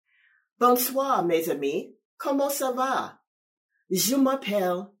Bonsoir, mes amis. Comment ça va? Je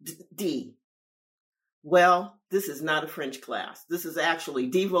m'appelle D. Well, this is not a French class. This is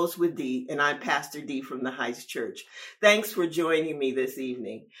actually Devos with D, and I'm Pastor D from the Heights Church. Thanks for joining me this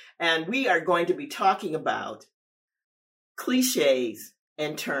evening. And we are going to be talking about cliches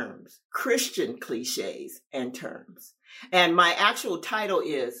and terms, Christian cliches and terms. And my actual title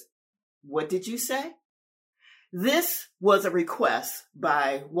is, What Did You Say? This was a request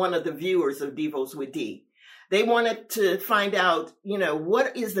by one of the viewers of Devos with D. They wanted to find out,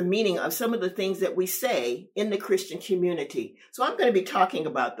 what is the meaning of some of the things that we say in the Christian community. So I'm going to be talking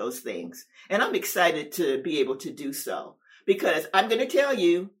about those things. And I'm excited to be able to do so because I'm going to tell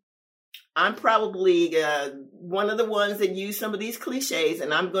you, I'm probably one of the ones that use some of these cliches,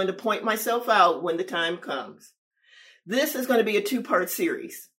 and I'm going to point myself out when the time comes. This is going to be a 2-part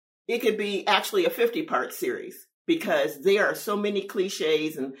series. It could be actually a 50-part series because there are so many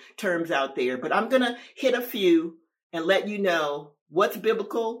cliches and terms out there. But I'm going to hit a few and let you know what's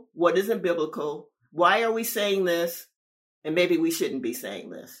biblical, what isn't biblical, why are we saying this, and maybe we shouldn't be saying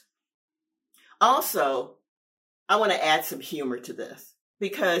this. Also, I want to add some humor to this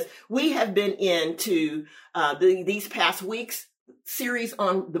because we have been into these past weeks series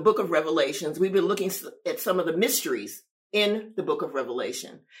on the book of Revelations. We've been looking at some of the mysteries in the book of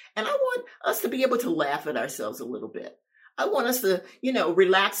Revelation. And I want us to be able to laugh at ourselves a little bit. I want us to,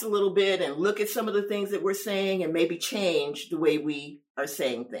 relax a little bit and look at some of the things that we're saying and maybe change the way we are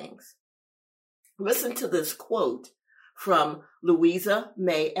saying things. Listen to this quote from Louisa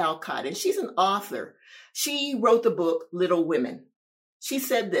May Alcott, and she's an author. She wrote the book Little Women. She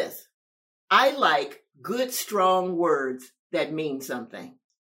said this, "I like good, strong words that mean something."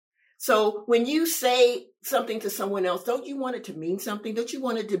 So when you say something to someone else, don't you want it to mean something? Don't you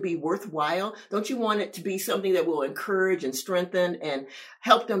want it to be worthwhile? Don't you want it to be something that will encourage and strengthen and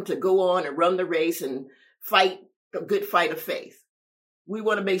help them to go on and run the race and fight a good fight of faith? We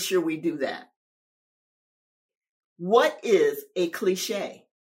want to make sure we do that. What is a cliche?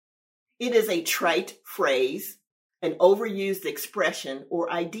 It is a trite phrase, an overused expression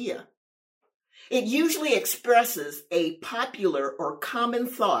or idea. It usually expresses a popular or common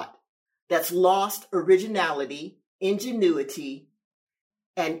thought that's lost originality, ingenuity,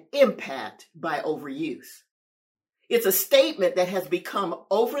 and impact by overuse. It's a statement that has become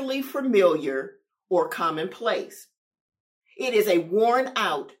overly familiar or commonplace. It is a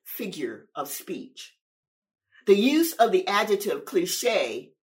worn-out figure of speech. The use of the adjective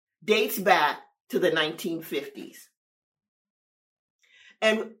cliche dates back to the 1950s.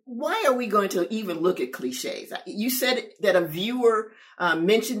 And why are we going to even look at cliches? You said that a viewer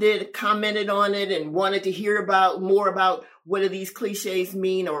mentioned it, commented on it, and wanted to hear more about what do these cliches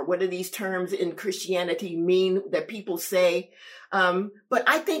mean or what do these terms in Christianity mean that people say. But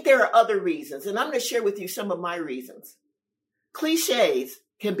I think there are other reasons, and I'm going to share with you some of my reasons. Cliches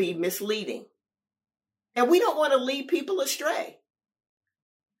can be misleading, and we don't want to lead people astray.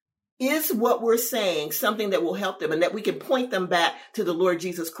 Is what we're saying something that will help them and that we can point them back to the Lord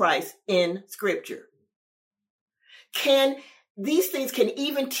Jesus Christ in Scripture? These things can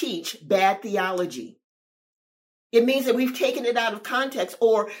even teach bad theology. It means that we've taken it out of context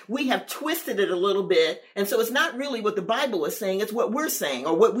or we have twisted it a little bit. And so it's not really what the Bible is saying. It's what we're saying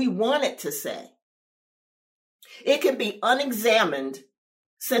or what we want it to say. It can be unexamined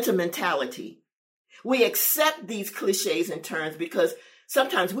sentimentality. We accept these cliches and terms because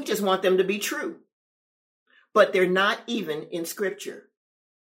sometimes we just want them to be true, but they're not even in Scripture.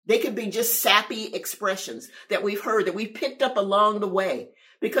 They could be just sappy expressions that we've heard, that we've picked up along the way.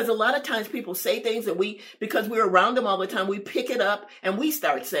 Because a lot of times people say things and because we're around them all the time, we pick it up and we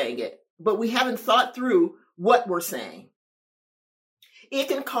start saying it, but we haven't thought through what we're saying. It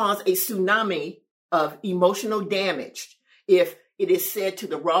can cause a tsunami of emotional damage if it is said to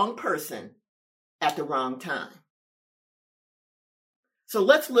the wrong person at the wrong time. So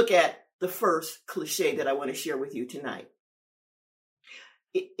let's look at the first cliche that I want to share with you tonight.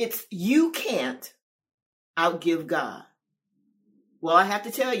 It's you can't outgive God. Well, I have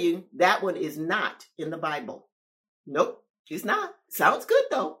to tell you, that one is not in the Bible. Nope, it's not. Sounds good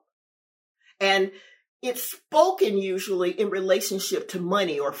though. And it's spoken usually in relationship to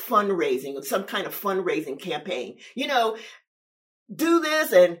money or fundraising or some kind of fundraising campaign. Do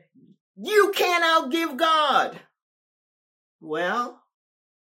this and you can't outgive God. Well,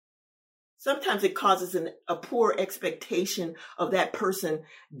 sometimes it causes a poor expectation of that person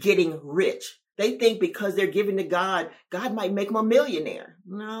getting rich. They think because they're giving to God, God might make them a millionaire.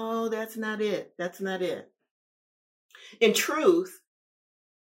 No, that's not it. That's not it. In truth,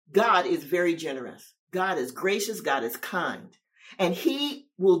 God is very generous. God is gracious. God is kind. and he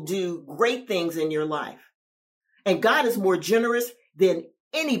will do great things in your life. And God is more generous than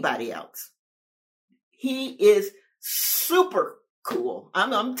anybody else. He is super cool.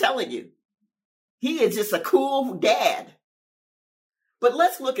 I'm telling you, he is just a cool dad. But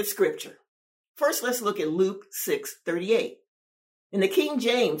let's look at scripture. First, let's look at Luke 6:38. In the King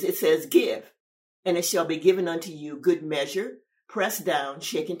James, it says, give, and it shall be given unto you good measure, pressed down,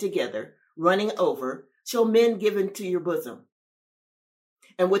 shaken together, running over, shall men give into your bosom.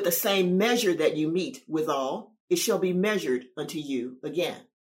 And with the same measure that you meet withal, it shall be measured unto you again.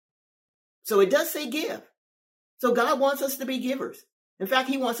 So it does say give. So God wants us to be givers. In fact,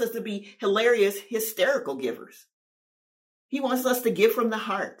 he wants us to be hilarious, hysterical givers. He wants us to give from the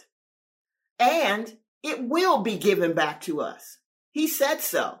heart. And it will be given back to us. He said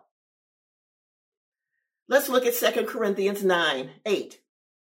so. Let's look at 2 Corinthians 9:8.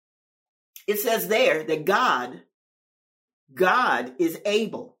 It says there that God is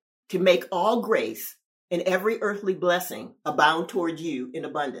able to make all grace and every earthly blessing abound toward you in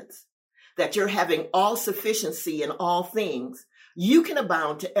abundance, that you're having all sufficiency in all things. You can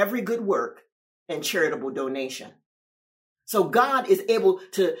abound to every good work and charitable donation. So God is able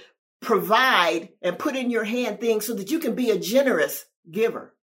to provide and put in your hand things so that you can be a generous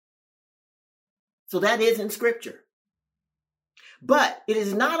giver. So that is in scripture. But it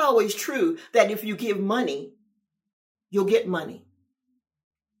is not always true that if you give money, you'll get money.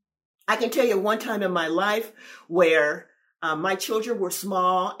 I can tell you one time in my life where my children were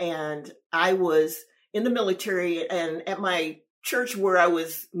small and I was in the military, and at my church where I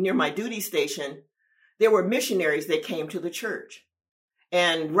was near my duty station, there were missionaries that came to the church.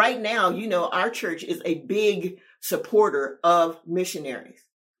 And right now, you know, our church is a big supporter of missionaries.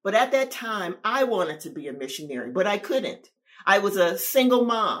 But at that time, I wanted to be a missionary, but I couldn't. I was a single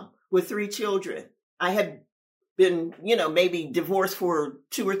mom with 3 children. I had been, maybe divorced for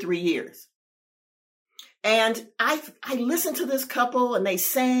 2 or 3 years. And I listened to this couple, and they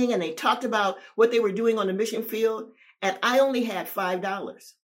sang and they talked about what they were doing on the mission field. And I only had $5.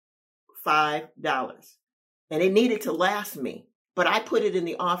 $5. And it needed to last me, but I put it in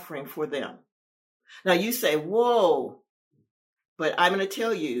the offering for them. Now you say, whoa, but I'm going to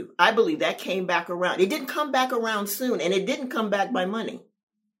tell you, I believe that came back around. It didn't come back around soon, and it didn't come back by money.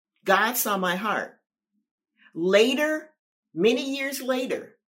 God saw my heart. Later, many years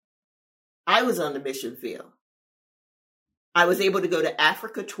later, I was on the mission field. I was able to go to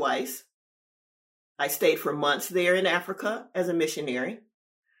Africa twice. I stayed for months there in Africa as a missionary.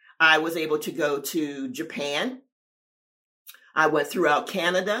 I was able to go to Japan. I went throughout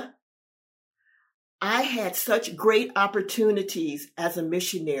Canada. I had such great opportunities as a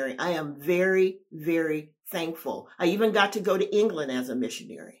missionary. I am very, very thankful. I even got to go to England as a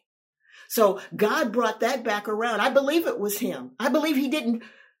missionary. So God brought that back around. I believe it was him. I believe he didn't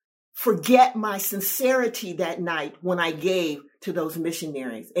forget my sincerity that night when I gave to those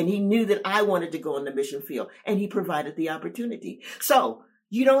missionaries. And he knew that I wanted to go in the mission field, and he provided the opportunity. So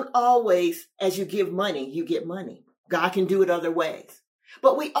you don't always, as you give money, you get money. God can do it other ways.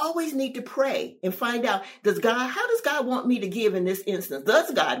 But we always need to pray and find out, how does God want me to give in this instance?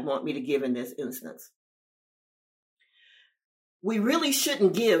 Does God want me to give in this instance? We really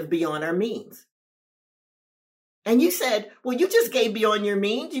shouldn't give beyond our means. And you said, well, you just gave beyond your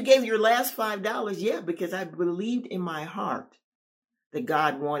means. You gave your last $5. Yeah, because I believed in my heart that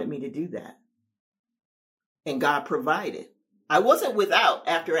God wanted me to do that. And God provided. I wasn't without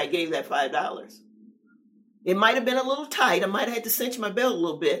after I gave that $5. It might have been a little tight. I might have had to cinch my belt a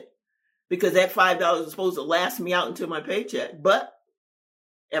little bit because that $5 was supposed to last me out until my paycheck. But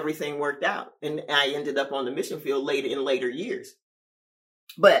everything worked out, and I ended up on the mission field in later years.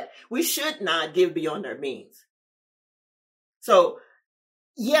 But we should not give beyond our means. So,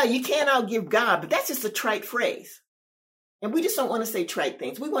 yeah, you can't outgive God, but that's just a trite phrase. And we just don't want to say trite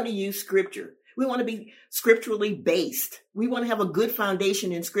things. We want to use scripture. We want to be scripturally based. We want to have a good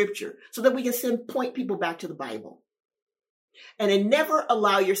foundation in scripture so that we can point people back to the Bible. And then never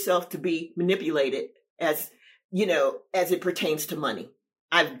allow yourself to be manipulated as it pertains to money.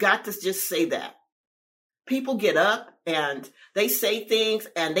 I've got to just say that. People get up and they say things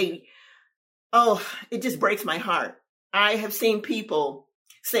and it just breaks my heart. I have seen people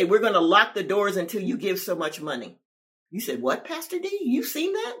say, we're going to lock the doors until you give so much money. You said, what, Pastor D? You've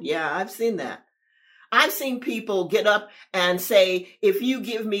seen that? Yeah, I've seen that. I've seen people get up and say, if you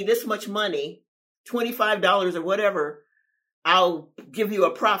give me this much money, $25 or whatever, I'll give you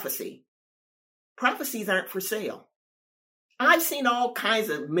a prophecy. Prophecies aren't for sale. I've seen all kinds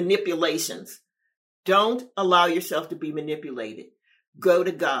of manipulations. Don't allow yourself to be manipulated. Go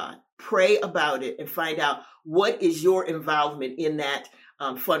to God. pray about it and find out what is your involvement in that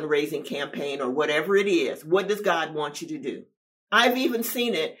fundraising campaign or whatever it is. What does God want you to do? I've even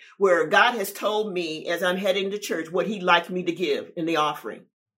seen it where God has told me as I'm heading to church what he'd like me to give in the offering.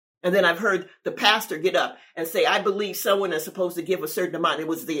 And then I've heard the pastor get up and say, I believe someone is supposed to give a certain amount. It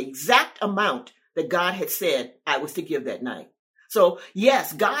was the exact amount that God had said I was to give that night. So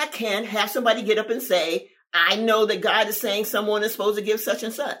yes, God can have somebody get up and say, I know that God is saying someone is supposed to give such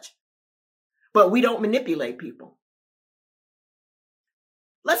and such. But we don't manipulate people.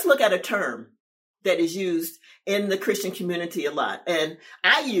 Let's look at a term that is used in the Christian community a lot. And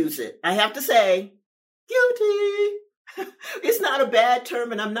I use it. I have to say, guilty. It's not a bad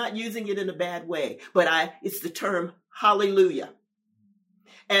term, and I'm not using it in a bad way, but it's the term hallelujah.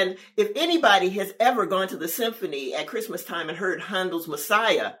 And if anybody has ever gone to the symphony at Christmas time and heard Handel's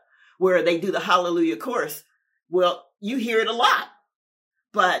Messiah, where they do the hallelujah chorus, well, you hear it a lot.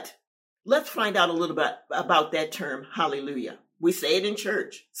 But let's find out a little bit about that term hallelujah. We say it in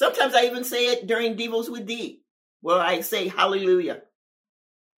church. Sometimes I even say it during Devos with D, where I say hallelujah.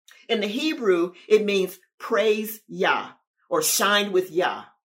 In the Hebrew, it means praise Yah or shine with Yah.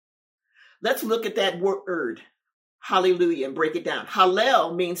 Let's look at that word, hallelujah, and break it down.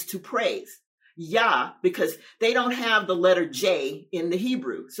 Hallel means to praise. Yah, because they don't have the letter J in the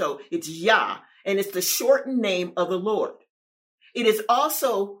Hebrew. So it's Yah, and it's the shortened name of the Lord. It is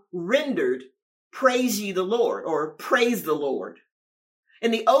also rendered praise ye the Lord or praise the Lord.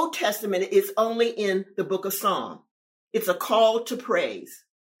 In the Old Testament, it's only in the book of Psalm. It's a call to praise.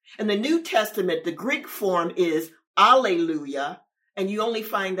 In the New Testament, the Greek form is Alleluia, and you only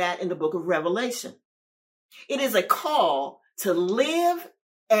find that in the book of Revelation. It is a call to live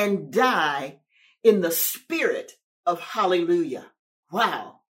and die in the spirit of hallelujah.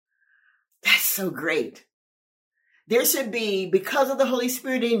 Wow, that's so great. There should be, because of the Holy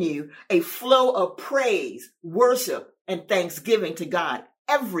Spirit in you, a flow of praise, worship, and thanksgiving to God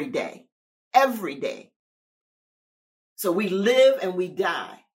every day, every day. So we live and we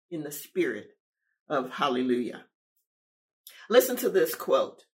die in the spirit of hallelujah. Listen to this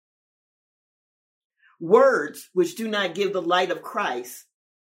quote. Words which do not give the light of Christ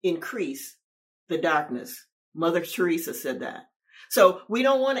increase the darkness. Mother Teresa said that. So we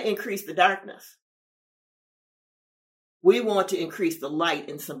don't want to increase the darkness. We want to increase the light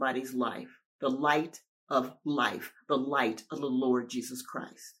in somebody's life, the light of life, the light of the Lord Jesus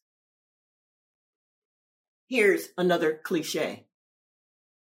Christ. Here's another cliche.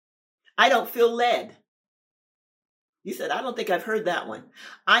 I don't feel led. You said, I don't think I've heard that one.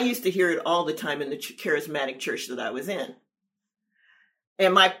 I used to hear it all the time in the charismatic church that I was in.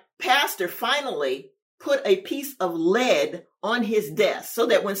 And my pastor finally put a piece of lead on his desk so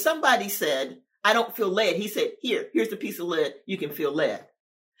that when somebody said, I don't feel led, he said, here's the piece of lead, you can feel led.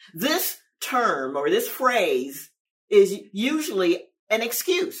 This term or this phrase is usually an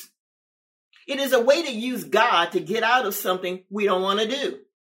excuse. It is a way to use God to get out of something we don't want to do.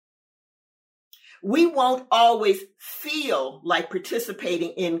 We won't always feel like participating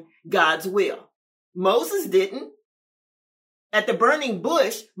in God's will. Moses didn't. At the burning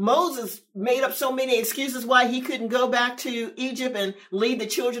bush, Moses made up so many excuses why he couldn't go back to Egypt and lead the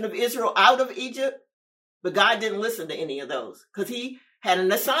children of Israel out of Egypt. But God didn't listen to any of those because he had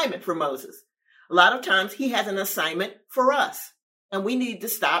an assignment for Moses. A lot of times he has an assignment for us. And we need to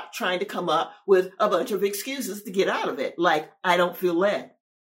stop trying to come up with a bunch of excuses to get out of it. Like, I don't feel led.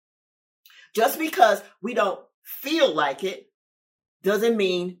 Just because we don't feel like it doesn't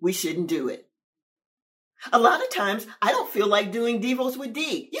mean we shouldn't do it. A lot of times, I don't feel like doing Devos with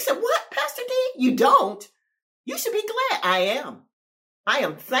D. You said, what, Pastor D? You don't? You should be glad. I am. I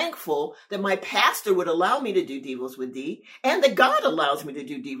am thankful that my pastor would allow me to do Devos with D and that God allows me to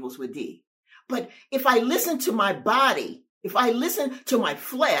do Devos with D. But if I listen to my body, if I listen to my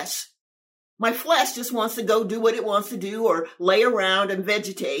flesh just wants to go do what it wants to do or lay around and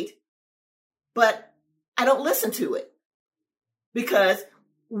vegetate. But I don't listen to it because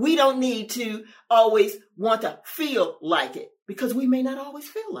we don't need to always want to feel like it because we may not always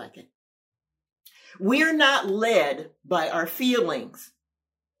feel like it. We're not led by our feelings,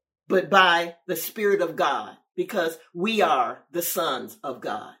 but by the Spirit of God because we are the sons of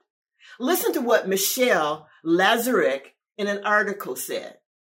God. Listen to what Michelle Lazarek in an article said.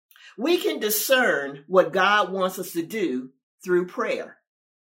 We can discern what God wants us to do through prayer,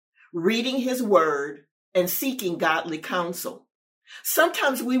 reading his word, and seeking godly counsel.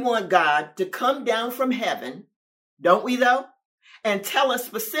 Sometimes we want God to come down from heaven, don't we though? And tell us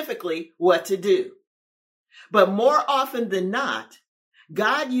specifically what to do. But more often than not,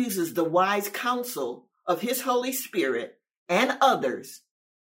 God uses the wise counsel of his Holy Spirit and others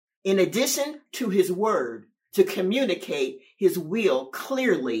in addition to his word, to communicate his will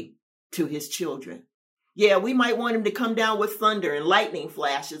clearly to his children. Yeah, we might want him to come down with thunder and lightning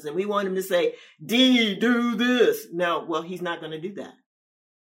flashes, and we want him to say, D, do this. No, well, he's not going to do that.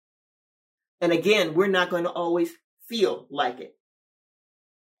 And again, we're not going to always feel like it.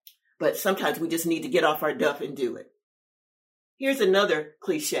 But sometimes we just need to get off our duff and do it. Here's another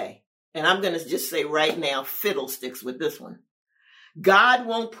cliche, and I'm going to just say right now, fiddlesticks with this one. God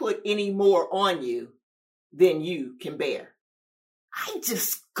won't put any more on you than you can bear. I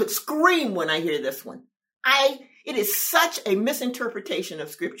just could scream when I hear this one. It is such a misinterpretation of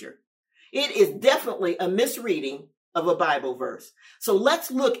scripture. It is definitely a misreading of a Bible verse. So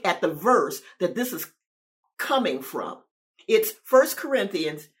let's look at the verse that this is coming from. It's 1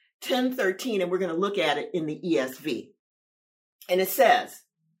 Corinthians 10:13, and we're going to look at it in the ESV. And it says,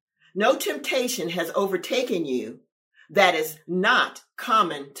 no temptation has overtaken you that is not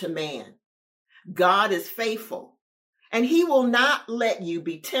common to man. God is faithful, and he will not let you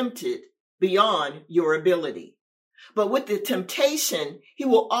be tempted beyond your ability. But with the temptation, he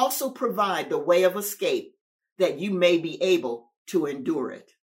will also provide the way of escape that you may be able to endure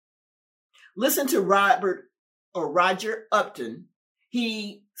it. Listen to Roger Upton.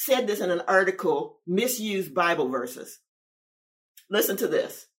 He said this in an article, Misused Bible Verses. Listen to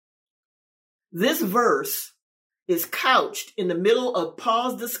this. This verse is couched in the middle of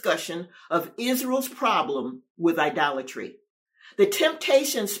Paul's discussion of Israel's problem with idolatry. The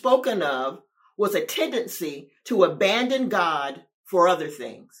temptation spoken of was a tendency to abandon God for other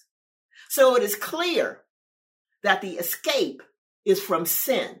things. So it is clear that the escape is from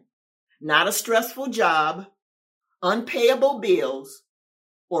sin, not a stressful job, unpayable bills,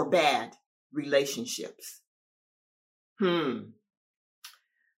 or bad relationships.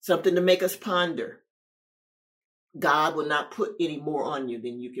 Something to make us ponder. God will not put any more on you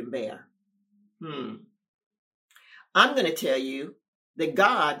than you can bear. I'm going to tell you that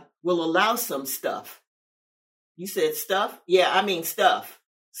God will allow some stuff. You said stuff? Yeah, I mean stuff.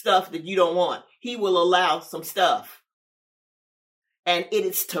 Stuff that you don't want. He will allow some stuff. And it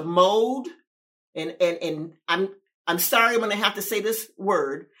is to mold, and I'm sorry I'm going to have to say this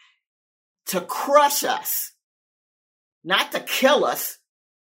word, to crush us, not to kill us,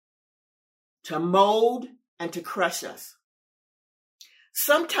 to mold and to crush us.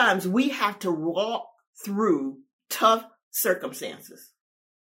 Sometimes we have to walk through tough circumstances.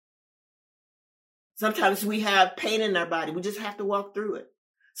 Sometimes we have pain in our body. We just have to walk through it.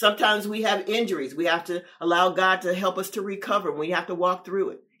 Sometimes we have injuries. We have to allow God to help us to recover. We have to walk through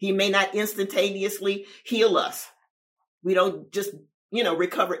it. He may not instantaneously heal us. We don't just,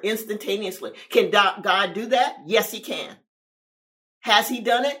 recover instantaneously. Can God do that? Yes, he can. Has he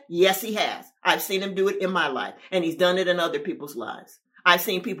done it? Yes, he has. I've seen him do it in my life, and he's done it in other people's lives. I've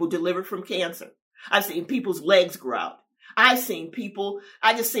seen people delivered from cancer. I've seen people's legs grow out. I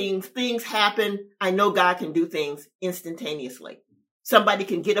just seen things happen. I know God can do things instantaneously. Somebody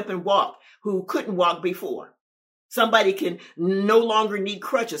can get up and walk who couldn't walk before. Somebody can no longer need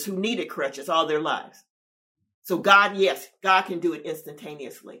crutches who needed crutches all their lives. So God can do it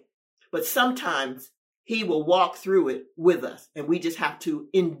instantaneously. But sometimes he will walk through it with us, and we just have to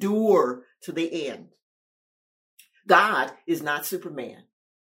endure to the end. God is not Superman.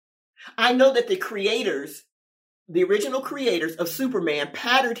 I know that the original creators of Superman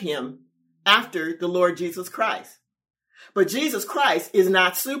patterned him after the Lord Jesus Christ. But Jesus Christ is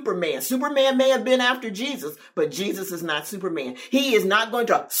not Superman. Superman may have been after Jesus, but Jesus is not Superman. He is not going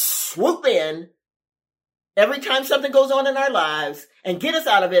to swoop in every time something goes on in our lives and get us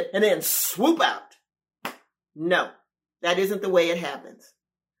out of it and then swoop out. No, that isn't the way it happens.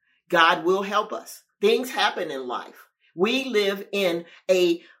 God will help us. Things happen in life. We live in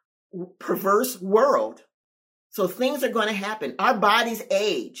a perverse world. So things are going to happen. Our bodies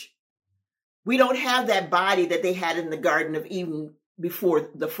age. We don't have that body that they had in the Garden of Eden before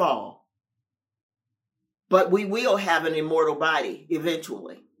the fall. But we will have an immortal body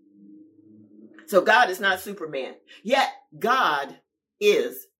eventually. So God is not Superman. Yet God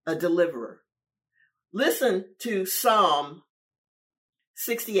is a deliverer. Listen to Psalm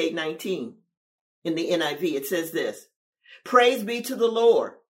 68:19 in the NIV. It says this: praise be to the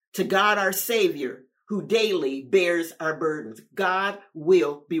Lord, to God our Savior, who daily bears our burdens. God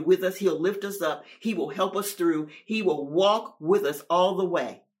will be with us. He'll lift us up. He will help us through. He will walk with us all the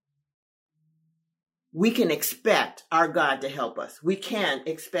way. We can expect our God to help us. We can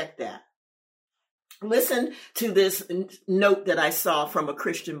expect that. Listen to this note that I saw from a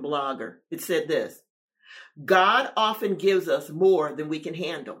Christian blogger. It said this: God often gives us more than we can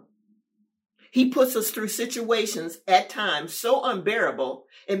handle. He puts us through situations at times so unbearable,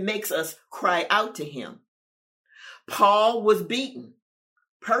 it makes us cry out to him. Paul was beaten,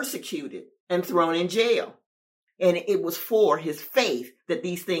 persecuted, and thrown in jail. And it was for his faith that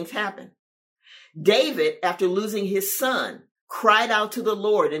these things happened. David, after losing his son, cried out to the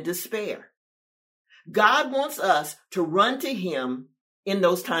Lord in despair. God wants us to run to him in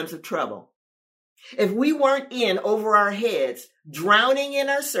those times of trouble. If we weren't in over our heads, drowning in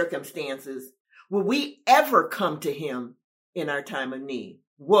our circumstances, will we ever come to him in our time of need?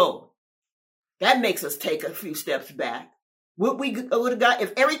 Whoa, that makes us take a few steps back. Would we go to God?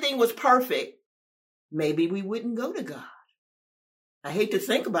 If everything was perfect, maybe we wouldn't go to God. I hate to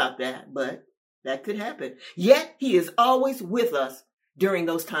think about that, but that could happen. Yet he is always with us during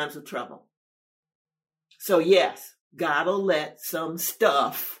those times of trouble. So yes, God will let some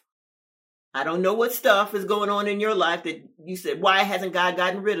stuff. I don't know what stuff is going on in your life that you said, why hasn't God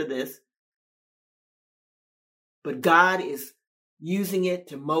gotten rid of this? But God is using it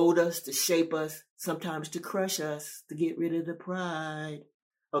to mold us, to shape us, sometimes to crush us, to get rid of the pride.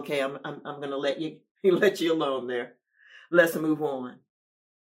 Okay, I'm going to let you alone there. Let's move on.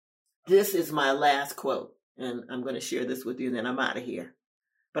 This is my last quote, and I'm going to share this with you, and then I'm out of here.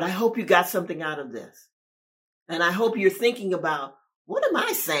 But I hope you got something out of this. And I hope you're thinking about, what am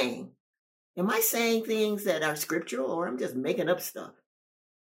I saying? Am I saying things that are scriptural, or I'm just making up stuff?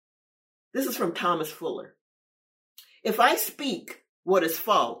 This is from Thomas Fuller. If I speak what is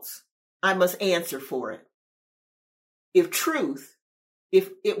false, I must answer for it. If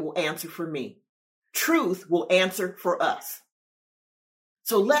it will answer for me. Truth will answer for us.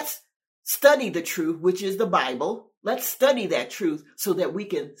 So let's study the truth, which is the Bible. Let's study that truth so that we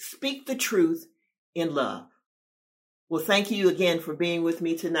can speak the truth in love. Well, thank you again for being with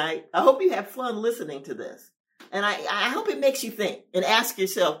me tonight. I hope you have fun listening to this. And I hope it makes you think and ask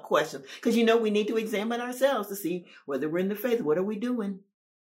yourself questions. Because we need to examine ourselves to see whether we're in the faith. What are we doing?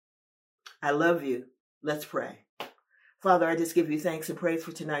 I love you. Let's pray. Father, I just give you thanks and praise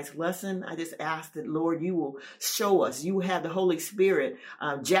for tonight's lesson. I just ask that, Lord, you will show us. You have the Holy Spirit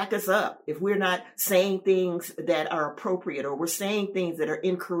jack us up if we're not saying things that are appropriate or we're saying things that are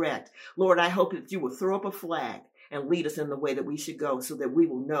incorrect. Lord, I hope that you will throw up a flag and lead us in the way that we should go so that we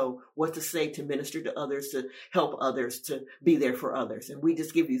will know what to say to minister to others, to help others, to be there for others. And we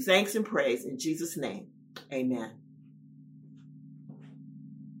just give you thanks and praise in Jesus' name. Amen.